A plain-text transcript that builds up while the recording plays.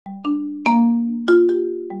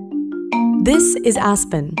This is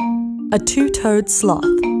Aspen, a two-toed sloth.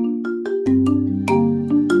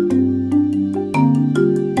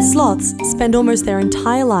 Sloths spend almost their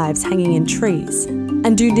entire lives hanging in trees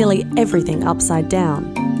and do nearly everything upside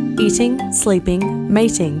down: eating, sleeping,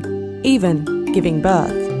 mating, even giving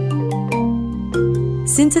birth.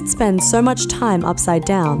 Since it spends so much time upside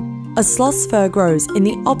down, a sloth's fur grows in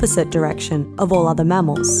the opposite direction of all other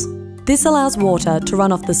mammals. This allows water to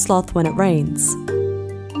run off the sloth when it rains.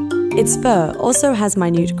 Its fur also has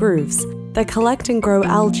minute grooves that collect and grow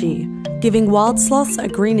algae, giving wild sloths a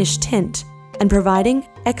greenish tint and providing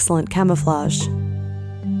excellent camouflage.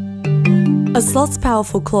 A sloth's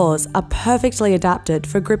powerful claws are perfectly adapted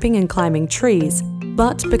for gripping and climbing trees,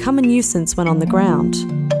 but become a nuisance when on the ground.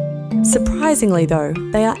 Surprisingly though,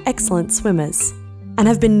 they are excellent swimmers and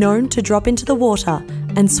have been known to drop into the water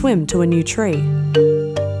and swim to a new tree.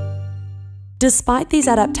 Despite these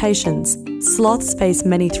adaptations, sloths face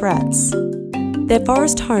many threats. Their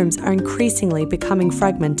forest homes are increasingly becoming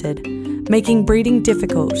fragmented, making breeding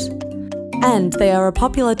difficult, and they are a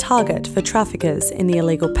popular target for traffickers in the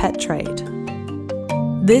illegal pet trade.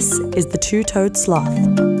 This is the two-toed sloth.